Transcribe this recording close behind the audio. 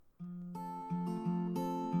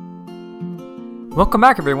Welcome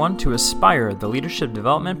back, everyone, to Aspire, the Leadership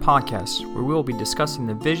Development Podcast, where we will be discussing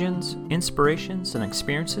the visions, inspirations, and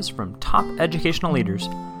experiences from top educational leaders.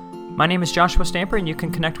 My name is Joshua Stamper, and you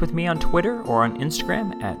can connect with me on Twitter or on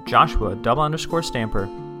Instagram at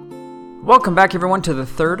Joshua_Stamper. Welcome back, everyone, to the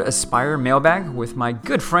third Aspire Mailbag with my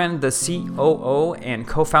good friend, the COO and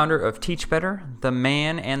co-founder of Teach Better, the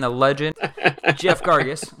man and the legend, Jeff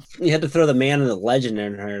Gargas. You had to throw the man and the legend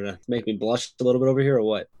in there to make me blush a little bit over here, or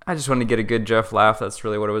what? I just wanted to get a good Jeff laugh. That's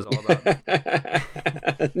really what it was all about.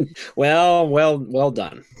 Well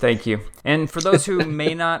done. Thank you. And for those who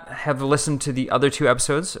may not have listened to the other two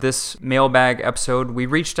episodes, this mailbag episode, we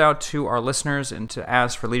reached out to our listeners and to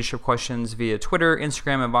ask for leadership questions via Twitter,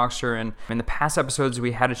 Instagram, and Voxer. And in the past episodes,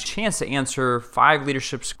 we had a chance to answer 5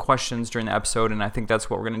 leadership questions during the episode, and I think that's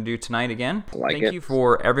what we're going to do tonight again. Thank you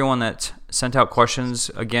for everyone that sent out questions.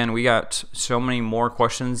 Again, we got so many more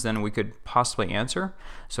questions than we could possibly answer.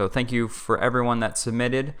 So thank you for everyone that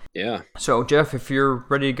submitted. Yeah. So Jeff, if you're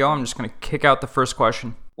ready to go, I'm just going to kick out the first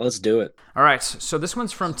question. Let's do it. All right. So this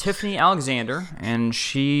one's from Tiffany Alexander, and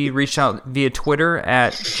she reached out via Twitter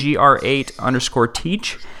at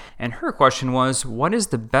gr8_teach. And her question was, what is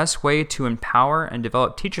the best way to empower and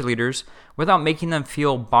develop teacher leaders without making them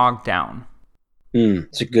feel bogged down?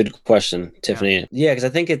 It's a good question, Tiffany. Yeah, because I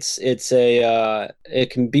think it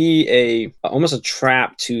can be almost a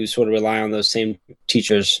trap to sort of rely on those same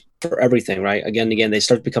teachers for everything, right? Again and again, they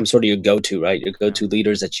start to become sort of your go-to, right? Your go-to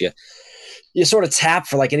leaders that you sort of tap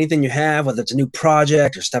for like anything you have, whether it's a new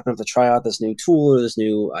project or stepping up to try out this new tool or this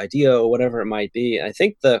new idea or whatever it might be. And I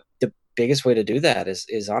think the biggest way to do that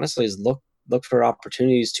is honestly look for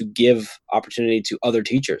opportunities to give opportunity to other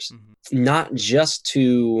teachers, not just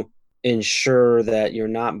to ensure that you're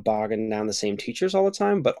not bogging down the same teachers all the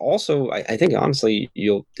time, but also I think honestly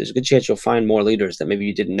there's a good chance you'll find more leaders that maybe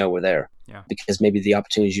you didn't know were there, because maybe the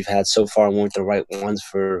opportunities you've had so far weren't the right ones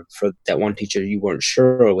for that one teacher you weren't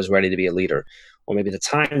sure was ready to be a leader, or maybe the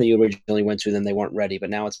time that you originally went to them they weren't ready, but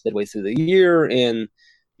now it's midway through the year and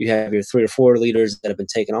you have your 3 or 4 leaders that have been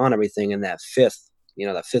taking on everything, and that fifth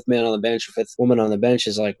man on the bench or fifth woman on the bench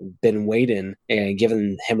has like been waiting and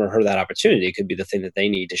given him or her that opportunity. It could be the thing that they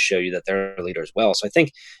need to show you that they're a leader as well. So I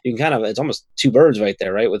think you can it's almost 2 birds right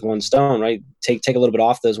there, right? With one stone, right? Take a little bit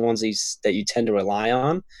off those ones that you tend to rely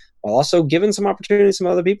on, while also giving some opportunity to some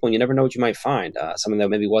other people. And you never know what you might find. Someone that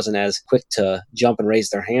maybe wasn't as quick to jump and raise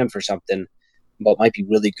their hand for something, but might be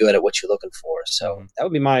really good at what you're looking for. So that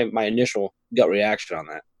would be my initial gut reaction on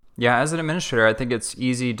that. Yeah, as an administrator, I think it's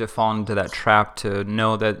easy to fall into that trap to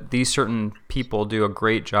know that these certain people do a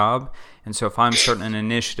great job. And so if I'm starting an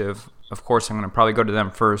initiative, of course, I'm going to probably go to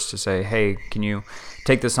them first to say, hey, can you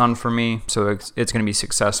take this on for me so it's going to be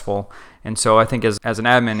successful? And so I think as an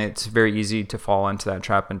admin, it's very easy to fall into that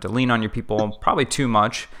trap and to lean on your people probably too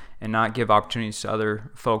much and not give opportunities to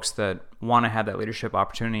other folks that want to have that leadership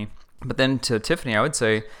opportunity. But then to Tiffany, I would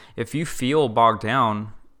say, if you feel bogged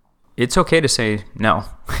down, it's okay to say no.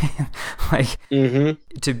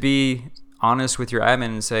 To be honest with your admin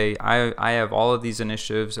and say, I have all of these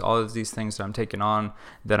initiatives, all of these things that I'm taking on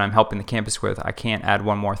that I'm helping the campus with. I can't add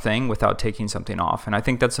one more thing without taking something off. And I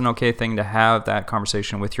think that's an okay thing to have that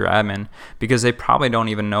conversation with your admin, because they probably don't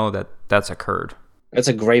even know that that's occurred. That's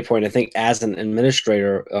a great point. I think as an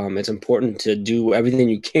administrator, it's important to do everything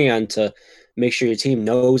you can to make sure your team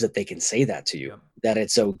knows that they can say that to you, that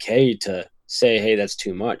it's okay to say, hey, that's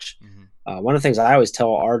too much. One of the things I always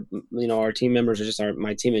tell our team members, or just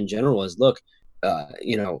my team in general, is look,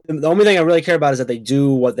 the only thing I really care about is that they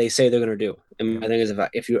do what they say they're going to do. And my thing is,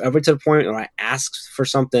 if you're ever to the point where I ask for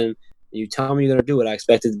something and you tell me you're going to do it, I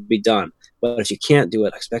expect it to be done. But if you can't do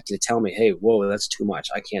it, I expect you to tell me, hey, whoa, that's too much.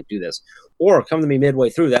 I can't do this. Or come to me midway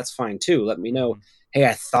through. That's fine too. Let me know, hey,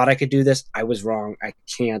 I thought I could do this. I was wrong. I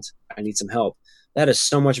can't. I need some help. That is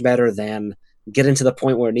so much better than getting to the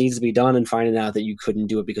point where it needs to be done and finding out that you couldn't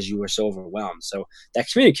do it because you were so overwhelmed. So that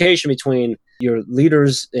communication between your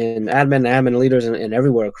leaders and admin leaders and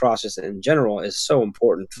everywhere across just in general is so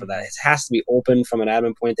important for that. It has to be open from an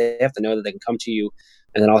admin point. They have to know that they can come to you.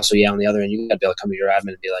 And then also, on the other end, you got to be able to come to your admin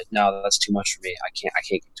and be like, no, that's too much for me. I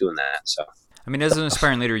can't keep doing that. So I mean, as an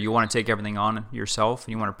aspiring leader, you want to take everything on yourself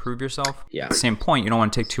and you want to prove yourself. Yeah. At the same point, you don't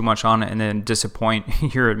want to take too much on it and then disappoint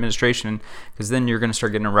your administration, because then you're going to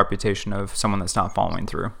start getting a reputation of someone that's not following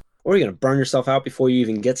through. Or you're going to burn yourself out before you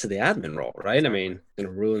even get to the admin role, right? I mean, you're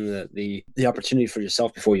going to ruin the opportunity for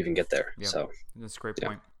yourself before you even get there. Yeah. So that's a great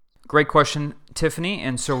point. Great question, Tiffany.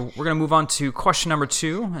 And so we're going to move on to question number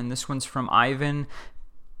 2. And this one's from Ivan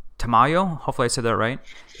Tamayo. Hopefully I said that right.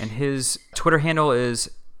 And his Twitter handle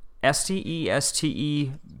is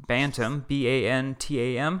STESTE Bantam,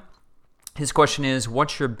 BANTAM. His question is,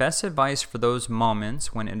 what's your best advice for those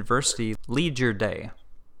moments when adversity leads your day?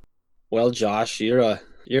 Well, Josh, you're an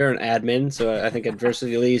admin, so I think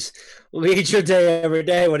adversity leads your day every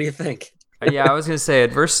day. What do you think? Yeah, I was going to say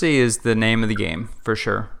adversity is the name of the game for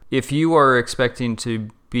sure. If you are expecting to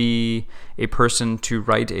be a person to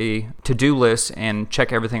write a to-do list and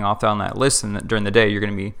check everything off on that list and during the day, you're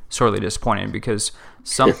going to be sorely disappointed because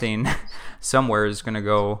something somewhere is going to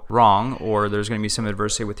go wrong, or there's going to be some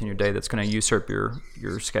adversity within your day that's going to usurp your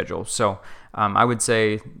schedule. So I would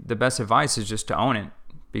say the best advice is just to own it.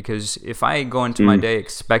 Because if I go into my day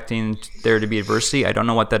expecting there to be adversity, I don't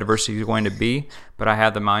know what that adversity is going to be, but I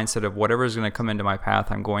have the mindset of whatever is going to come into my path,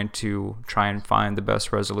 I'm going to try and find the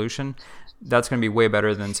best resolution. That's going to be way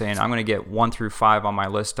better than saying I'm going to get 1 through 5 on my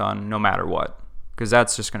list done no matter what, because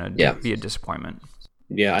that's just going to be a disappointment.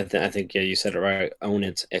 Yeah, I think you said it right. Own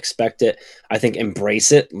it, expect it. I think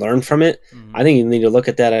embrace it, learn from it. Mm-hmm. I think you need to look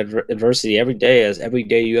at that adversity every day as every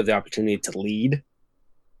day you have the opportunity to lead.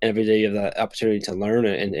 Every day you have the opportunity to learn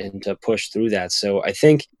and to push through that. So I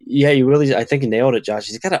think, I think you nailed it, Josh.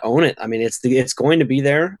 You got to own it. I mean, it's going to be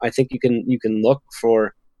there. I think you can look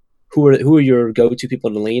for who are your go-to people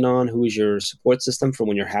to lean on, who is your support system for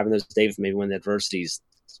when you're having those days, maybe when the adversity is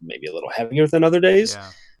maybe a little heavier than other days. Yeah.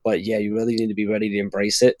 But yeah, you really need to be ready to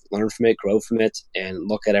embrace it, learn from it, grow from it, and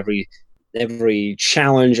look at every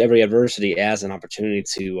challenge, every adversity as an opportunity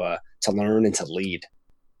to learn and to lead.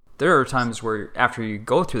 There are times where after you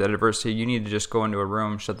go through that adversity, you need to just go into a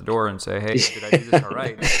room, shut the door, and say, "Hey, did I do this all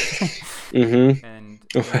right?" Mm-hmm. And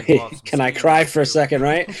right. Can I cry for a second,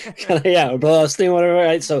 right? Blow out steam, whatever,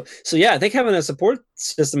 right? So yeah, I think having a support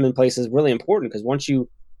system in place is really important because once you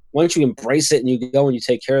embrace it and you go and you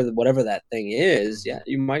take care of whatever that thing is, yeah,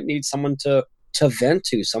 you might need someone to vent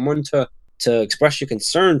to, someone to express your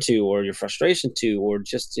concern to, or your frustration to, or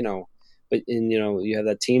just But you have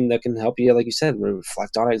that team that can help you, like you said,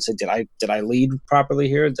 reflect on it and say, did I lead properly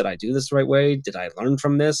here? Did I do this the right way? Did I learn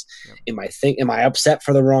from this? Yep. Am I upset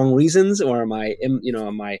for the wrong reasons, or am I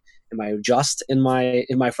just in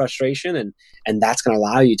my frustration? And that's going to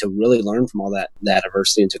allow you to really learn from all that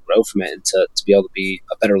adversity and to grow from it and to be able to be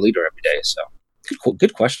a better leader every day. So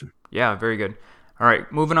good question. Yeah, very good. All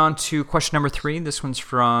right, moving on to question number 3. This one's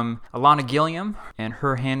from Alana Gilliam, and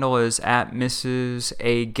her handle is at Mrs.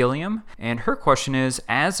 A. Gilliam. And her question is,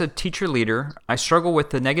 as a teacher leader, I struggle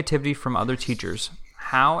with the negativity from other teachers.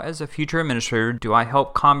 How, as a future administrator, do I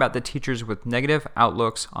help combat the teachers with negative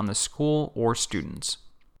outlooks on the school or students?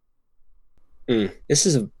 This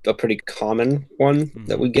is a pretty common one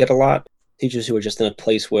that we get a lot. Teachers who are just in a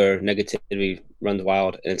place where negativity runs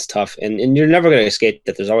wild, and it's tough. And you're never going to escape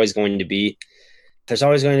that. There's always going to be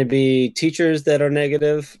teachers that are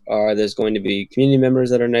negative. There's going to be community members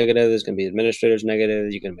that are negative. There's going to be administrators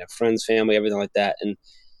negative. You're going to have friends, family, everything like that. And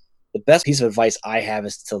the best piece of advice I have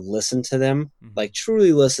is to listen to them, like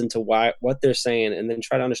truly listen to what they're saying, and then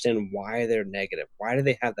try to understand why they're negative. Why do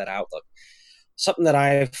they have that outlook? Something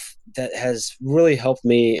that has really helped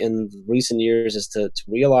me in recent years is to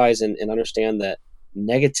realize and understand that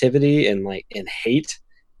negativity and hate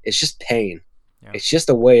is just pain. Yeah. It's just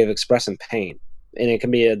a way of expressing pain. And it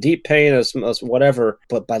can be a deep pain or whatever,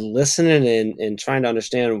 but by listening and trying to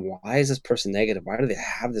understand, why is this person negative? Why do they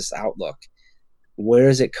have this outlook? Where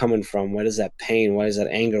is it coming from? What is that pain? What is that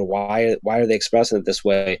anger? Why are they expressing it this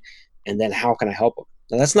way? And then how can I help them?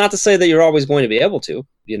 Now, that's not to say that you're always going to be able to,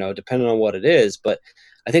 depending on what it is, but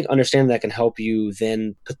I think understanding that can help you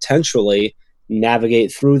then potentially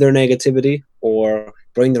navigate through their negativity or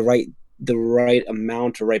bring the right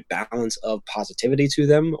amount or right balance of positivity to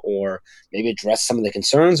them, or maybe address some of the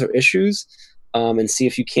concerns or issues and see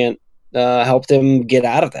if you can't help them get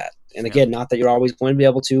out of that. And again, not that you're always going to be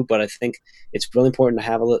able to, but I think it's really important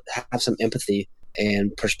to have some empathy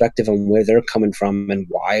and perspective on where they're coming from and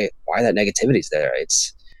why that negativity is there.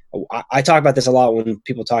 I talk about this a lot when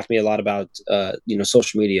people talk to me a lot about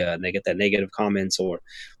social media, and they get that negative comments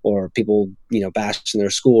or people bashing their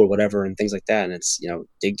school or whatever and things like that, and it's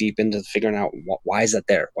dig deep into figuring out why is that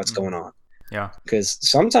there, what's going on. Yeah, because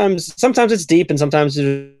sometimes it's deep and sometimes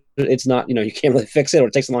it's not. You can't really fix it, or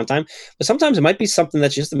it takes a long time. But sometimes it might be something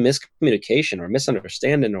that's just a miscommunication or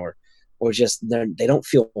misunderstanding, or just they don't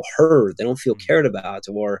feel heard, they don't feel cared about,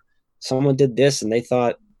 or someone did this and they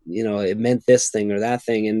thought it meant this thing or that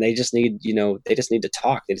thing, and they just need to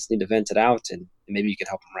talk. They just need to vent it out, and maybe you can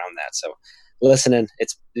help them around that. So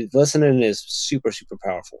listening is super, super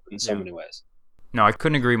powerful in so many ways. No, I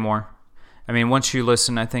couldn't agree more. I mean, once you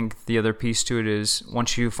listen, I think the other piece to it is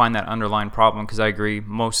once you find that underlying problem, because I agree,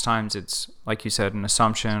 most times it's, like you said, an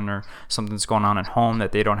assumption or something that's going on at home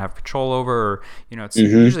that they don't have control over, or, it's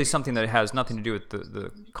usually something that has nothing to do with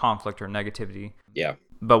the conflict or negativity. Yeah.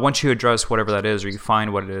 But once you address whatever that is, or you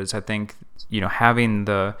find what it is, I think, having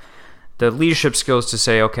the leadership skills to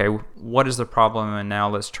say, okay, what is the problem, and now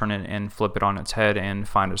let's turn it and flip it on its head and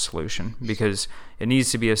find a solution, because it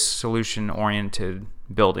needs to be a solution-oriented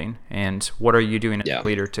building. And what are you doing as a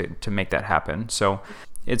leader to make that happen? So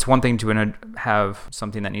it's one thing to have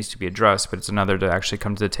something that needs to be addressed, but it's another to actually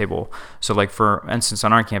come to the table. So like, for instance,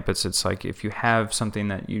 on our campus, it's like if you have something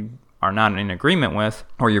that you are not in agreement with,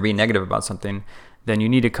 or you're being negative about something, then you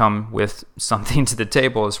need to come with something to the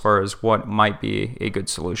table as far as what might be a good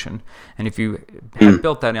solution. And if you have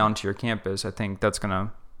built that onto your campus, I think that's going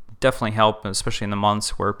to definitely help, especially in the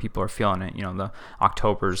months where people are feeling it, the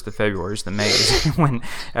Octobers, the Februarys, the Mays, when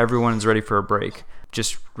everyone's ready for a break,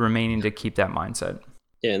 just remaining to keep that mindset.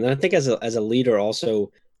 Yeah, and I think as a leader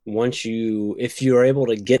also, if you're able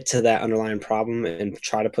to get to that underlying problem and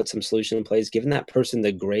try to put some solution in place, giving that person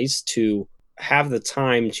the grace to have the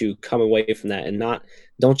time to come away from that, and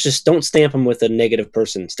don't stamp them with a negative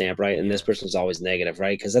person stamp, right? And this person's always negative,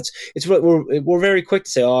 right? Because it's what we're very quick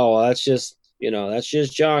to say, oh, well, that's just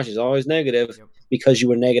Josh, he's always negative, because you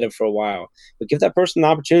were negative for a while. But give that person the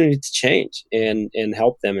opportunity to change and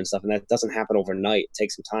help them and stuff. And that doesn't happen overnight. It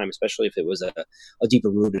takes some time, especially if it was a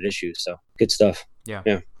deeper rooted issue. So good stuff.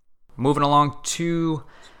 Yeah. Moving along to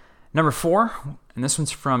number 4, and this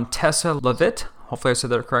one's from Tessa Levitt. Hopefully I said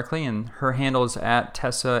that correctly. And her handle is at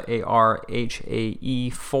Tessa ARHAE4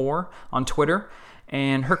 on Twitter.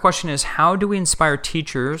 And her question is, how do we inspire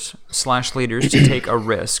teachers/leaders to take a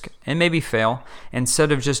risk and maybe fail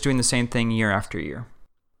instead of just doing the same thing year after year?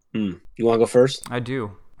 You want to go first? I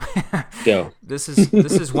do. Go. This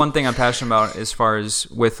is one thing I'm passionate about as far as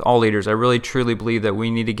with all leaders. I really truly believe that we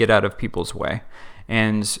need to get out of people's way.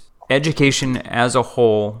 And education as a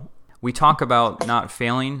whole, we talk about not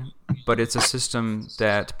failing, but it's a system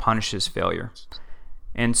that punishes failure.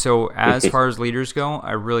 And so as far as leaders go,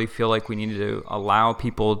 I really feel like we need to allow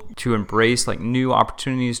people to embrace like new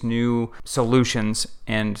opportunities, new solutions,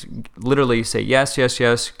 and literally say yes, yes,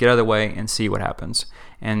 yes, get out of the way and see what happens.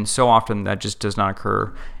 And so often that just does not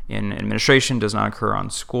occur in administration, does not occur on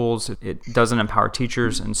schools. It doesn't empower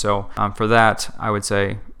teachers. And so for that, I would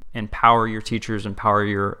say empower your teachers, empower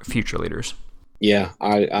your future leaders. Yeah,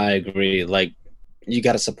 I agree. Like, you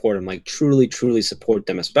got to support them, like truly, truly support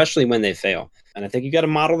them, especially when they fail. And I think you got to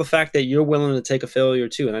model the fact that you're willing to take a failure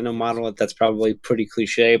too. And I know model it, that's probably pretty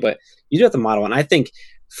cliche, but you do have to model. And I think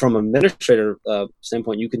from an administrator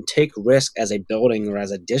standpoint, you can take risk as a building or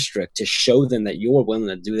as a district to show them that you're willing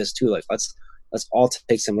to do this too. Like, let's all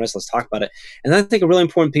take some risk. Let's talk about it. And I think a really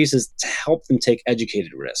important piece is to help them take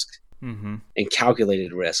educated risk. And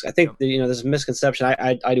calculated risk. I think there's a misconception.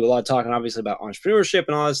 I do a lot of talking, obviously, about entrepreneurship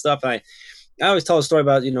and all that stuff. And I always tell a story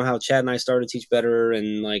about how Chad and I started Teach Better,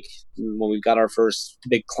 and like when we got our first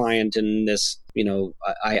big client, and this the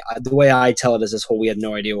way I tell it is this whole, we had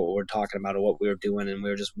no idea what we were talking about or what we were doing, and we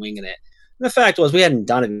were just winging it. And the fact was, we hadn't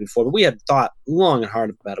done it before, but we had thought long and hard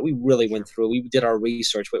about it. We really went through. We did our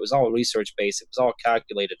research, but it was all research based. It was all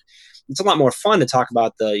calculated. It's a lot more fun to talk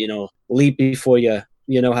about the leap before you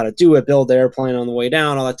know how to do it, build the airplane on the way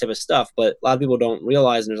down, all that type of stuff. But a lot of people don't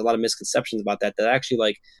realize, and there's a lot of misconceptions about that actually,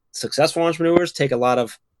 like, successful entrepreneurs take a lot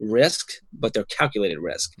of risk, but they're calculated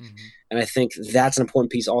risk. And I think that's an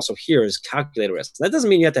important piece also here, is calculated risk. That doesn't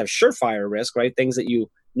mean you have to have surefire risk, right? Things that are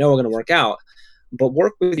going to work out, but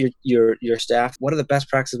work with your staff. What are the best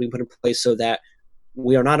practices we can put in place so that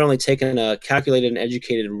we are not only taking a calculated and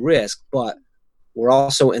educated risk, but we're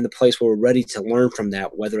also in the place where we're ready to learn from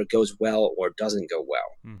that, whether it goes well or doesn't go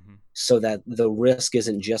well, so that the risk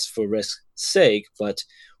isn't just for risk's sake, but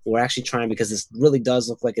we're actually trying, because this really does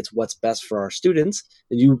look like it's what's best for our students,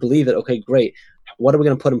 and you believe it. Okay, great. What are we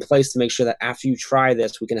going to put in place to make sure that after you try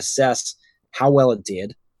this, we can assess how well it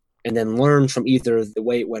did, and then learn from either the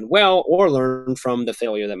way it went well or learn from the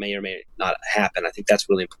failure that may or may not happen. I think that's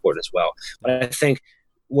really important as well. But I think,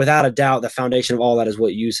 without a doubt, the foundation of all that is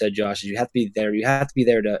what you said, Josh, is you have to be there. You have to be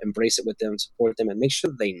there to embrace it with them, support them, and make sure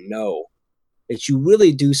that they know that you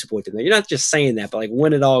really do support them. You're not just saying that, but like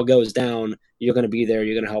when it all goes down, you're going to be there.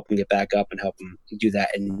 You're going to help them get back up and help them do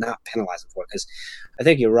that, and not penalize them for it. Because I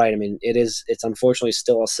think you're right. I mean, it's unfortunately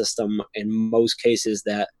still a system in most cases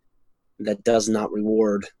that does not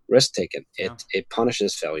reward risk taken. It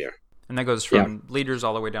punishes failure. And that goes from leaders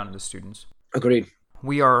all the way down to the students. Agreed.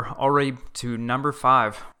 We are already to number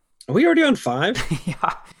 5. Are we already on 5? Yeah.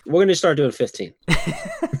 We're going to start doing 15. We're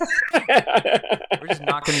just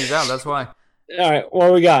knocking these out. That's why. All right,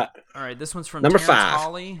 what we got? All right, this one's from Number Terrence 5.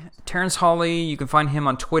 Hawley. Terrence Hawley, you can find him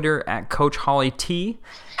on Twitter at Coach Hawley T.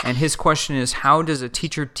 And his question is, how does a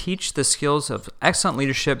teacher teach the skills of excellent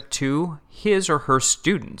leadership to his or her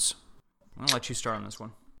students? I'm going to let you start on this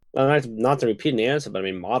one. Well, not to repeat the answer, but I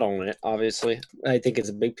mean, modeling it, obviously. I think it's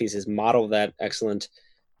a big piece is model that excellent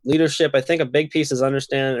leadership. I think a big piece is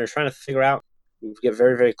understand or trying to figure out, get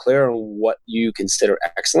very, very clear on what you consider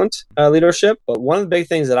excellent leadership. But one of the big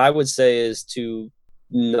things that I would say is to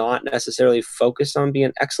not necessarily focus on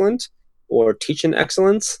being excellent or teaching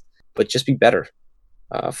excellence, but just be better.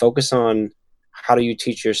 Focus on how do you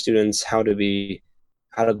teach your students how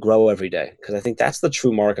to grow every day, because I think that's the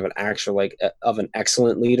true mark of an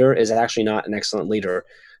excellent leader is actually not an excellent leader.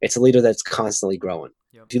 It's a leader that's constantly growing.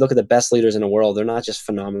 Yep. If you look at the best leaders in the world, they're not just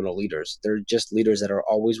phenomenal leaders. They're just leaders that are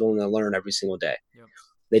always willing to learn every single day. Yep.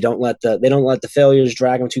 They don't let the failures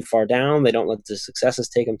drag them too far down. They don't let the successes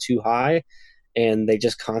take them too high. And they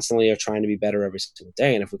just constantly are trying to be better every single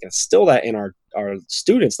day. And if we can instill that in our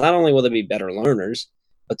students, not only will they be better learners,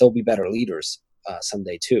 but they'll be better leaders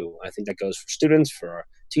someday too. I think that goes for students, for our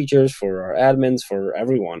teachers, for our admins, for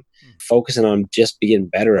everyone. Focusing on just being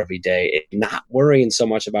better every day, and not worrying so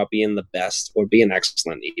much about being the best or being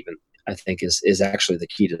excellent even, I think is actually the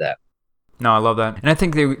key to that. No, I love that. And I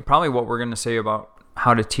think probably what we're going to say about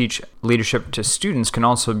how to teach leadership to students can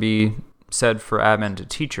also be said for admin to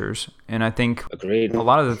teachers. And I think Agreed. A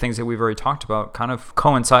lot of the things that we've already talked about kind of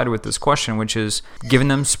coincide with this question, which is giving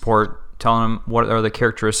them support, telling them what are the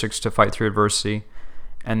characteristics to fight through adversity,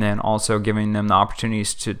 and then also giving them the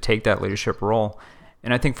opportunities to take that leadership role.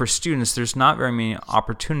 And I think for students, there's not very many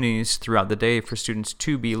opportunities throughout the day for students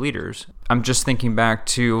to be leaders. I'm just thinking back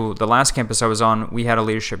to the last campus I was on. We had a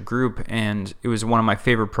leadership group, and it was one of my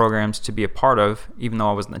favorite programs to be a part of. Even though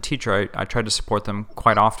I wasn't the teacher, I tried to support them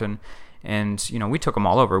quite often. And, we took them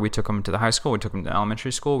all over. We took them to the high school. We took them to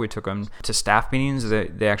elementary school. We took them to staff meetings.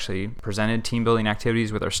 They actually presented team building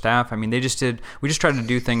activities with our staff. I mean, we just tried to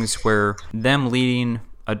do things where them leading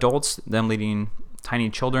adults, them leading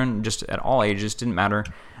tiny children, just at all ages, didn't matter.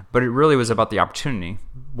 But it really was about the opportunity.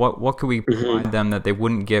 What could we provide them that they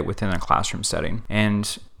wouldn't get within a classroom setting?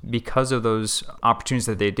 And because of those opportunities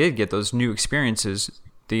that they did get, those new experiences,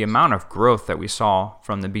 the amount of growth that we saw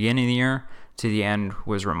from the beginning of the year to the end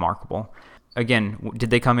was remarkable. Again, did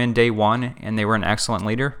they come in day one and they were an excellent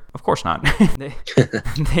leader? Of course not.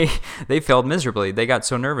 they failed miserably. They got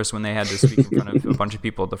so nervous when they had to speak in front of a bunch of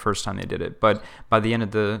people the first time they did it. But by the end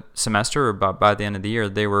of the semester or by the end of the year,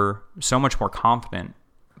 they were so much more confident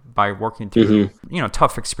by working through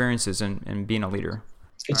tough experiences and being a leader.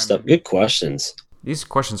 Good stuff. Good questions. These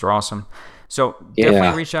questions are awesome. So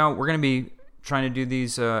definitely reach out. We're going to be trying to do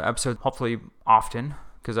these episodes hopefully often,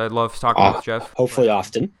 because I love talking with Jeff. Hopefully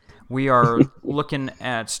often. We are looking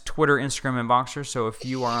at Twitter, Instagram, and Voxer. So if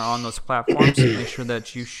you are on those platforms, make sure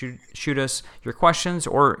that you shoot us your questions,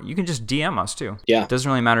 or you can just DM us too. Yeah. It doesn't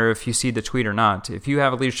really matter if you see the tweet or not. If you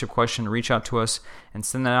have a leadership question, reach out to us and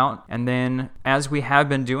send that out. And then, as we have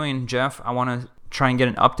been doing, Jeff, I want to try and get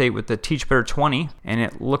an update with the Teach Better 20. And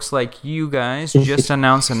it looks like you guys just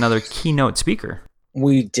announced another keynote speaker.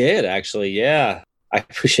 We did, actually. Yeah. I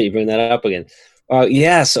appreciate you bringing that up again.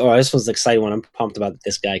 Yes. This was an exciting one. I'm pumped about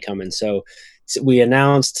this guy coming. So we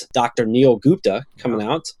announced Dr. Neil Gupta coming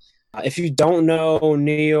out. If you don't know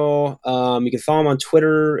Neil, you can follow him on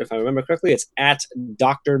Twitter. If I remember correctly, it's at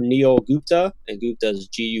Dr. Neil Gupta, and Gupta is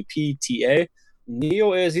Gupta.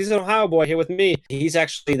 Neil he's an Ohio boy here with me. He's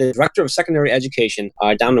actually the director of secondary education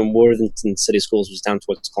down in Worthington City Schools, which is down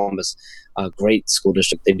towards Columbus. Great school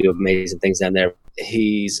district. They do amazing things down there.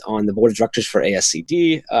 He's on the board of directors for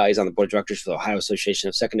ASCD. He's on the board of directors for the Ohio Association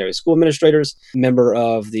of Secondary School Administrators, member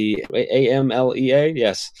of the AMLEA,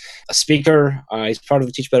 yes, a speaker. He's part of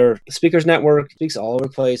the Teach Better Speakers Network, speaks all over the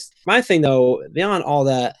place. My thing, though, beyond all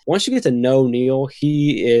that, once you get to know Neil,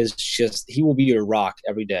 he will be your rock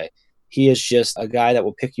every day. He is just a guy that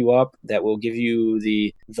will pick you up, that will give you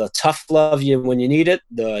the tough love when you need it,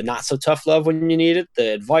 the not so tough love when you need it,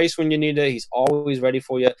 the advice when you need it. He's always ready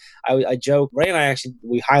for you. I joke, Ray and I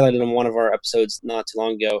we highlighted in one of our episodes not too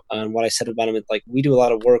long ago, and what I said about him is we do a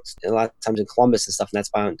lot of work a lot of times in Columbus and stuff, and that's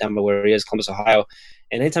down by where he is, Columbus, Ohio.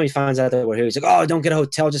 And anytime he finds out that we're here, he's like, "Oh, don't get a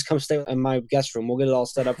hotel. Just come stay in my guest room. We'll get it all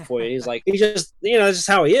set up for you." He's just, that's just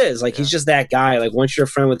how he is. He's just that guy. Once you're a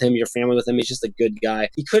friend with him, you're family with him. He's just a good guy.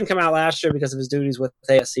 He couldn't come out last year because of his duties with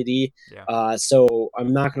ASCD. Yeah. So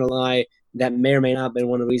I'm not going to lie. That may or may not have been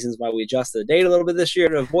one of the reasons why we adjusted the date a little bit this year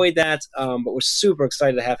to avoid that. But we're super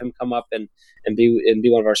excited to have him come up and be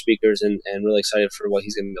one of our speakers, and really excited for what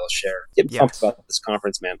he's going to be able to share. Getting pumped about this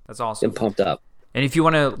conference, man. That's awesome. Getting pumped up. And if you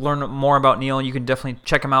want to learn more about Neil, you can definitely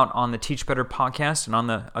check him out on the Teach Better podcast and on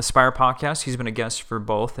the Aspire podcast. He's been a guest for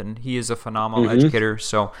both, and he is a phenomenal educator.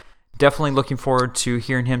 So definitely looking forward to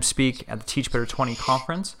hearing him speak at the Teach Better 20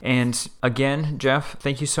 conference. And again, Jeff,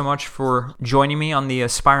 thank you so much for joining me on the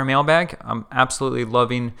Aspire mailbag. I'm absolutely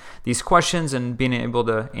loving these questions and being able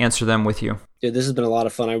to answer them with you. Dude, this has been a lot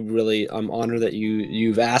of fun. I'm honored that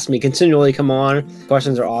you've asked me continually come on.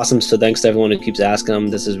 Questions are awesome. So thanks to everyone who keeps asking them.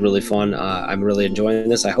 This is really fun. I'm really enjoying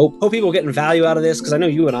this. I hope people are getting value out of this, because I know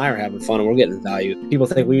you and I are having fun and we're getting value. People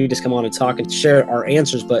think we just come on and talk and share our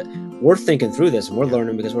answers, but we're thinking through this and we're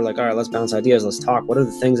learning, because we're like, all right, let's bounce ideas. Let's talk. What are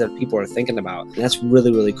the things that people are thinking about? And that's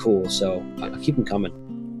really, really cool. So keep them coming.